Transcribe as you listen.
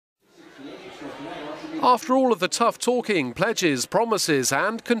After all of the tough talking, pledges, promises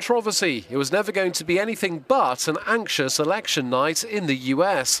and controversy, it was never going to be anything but an anxious election night in the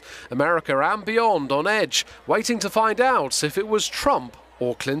US. America and beyond on edge, waiting to find out if it was Trump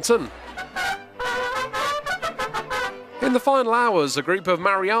or Clinton. In the final hours, a group of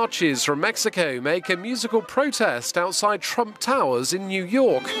mariachis from Mexico make a musical protest outside Trump Towers in New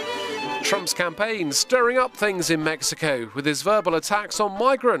York. Trump's campaign stirring up things in Mexico with his verbal attacks on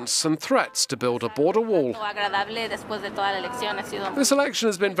migrants and threats to build a border wall. This election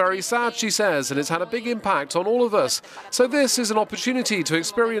has been very sad, she says, and it's had a big impact on all of us. So this is an opportunity to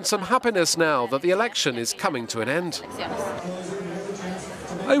experience some happiness now that the election is coming to an end.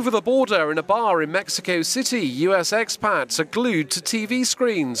 Over the border in a bar in Mexico City, US expats are glued to TV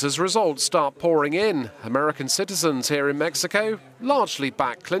screens as results start pouring in. American citizens here in Mexico largely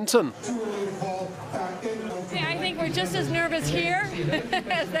back Clinton. I think we're just as nervous here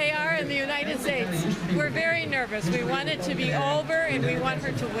as they are in the United States. We're very nervous. We want it to be over and we want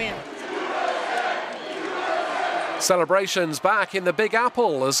her to win. Celebrations back in the Big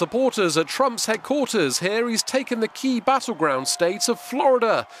Apple as supporters at Trump's headquarters here. He's taken the key battleground state of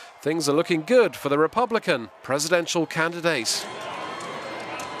Florida. Things are looking good for the Republican presidential candidate.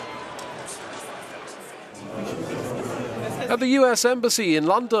 At the US Embassy in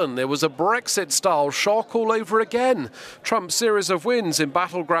London, there was a Brexit-style shock all over again. Trump's series of wins in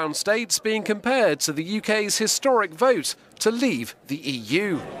battleground states being compared to the UK's historic vote to leave the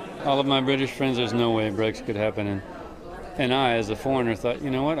EU. All of my British friends, there's no way Brexit could happen. And I, as a foreigner, thought, you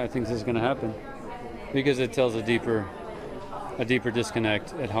know what, I think this is going to happen. Because it tells a deeper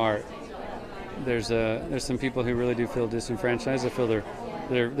disconnect at heart. There's some people who really do feel disenfranchised. They feel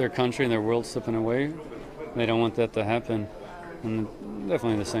their country and their world slipping away. They don't want that to happen. And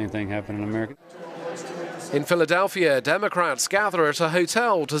definitely the same thing happened in America. In Philadelphia, Democrats gather at a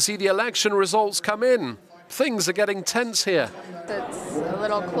hotel to see the election results come in. Things are getting tense here. It's a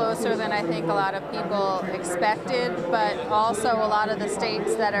little closer than I think a lot of people expected, but also a lot of the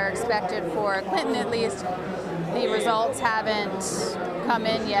states that are expected for Clinton, at least, the results haven't come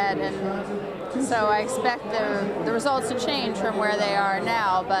in yet. And so I expect the results to change from where they are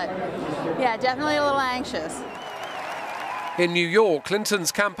now, but yeah, definitely a little anxious. In New York,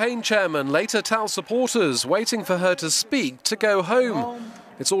 Clinton's campaign chairman later tells supporters waiting for her to speak to go home.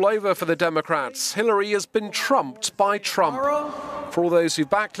 It's all over for the Democrats. Hillary has been trumped by Trump. For all those who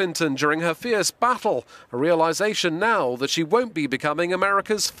backed Clinton during her fierce battle, a realization now that she won't be becoming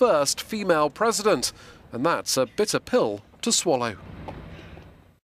America's first female president. And that's a bitter pill to swallow.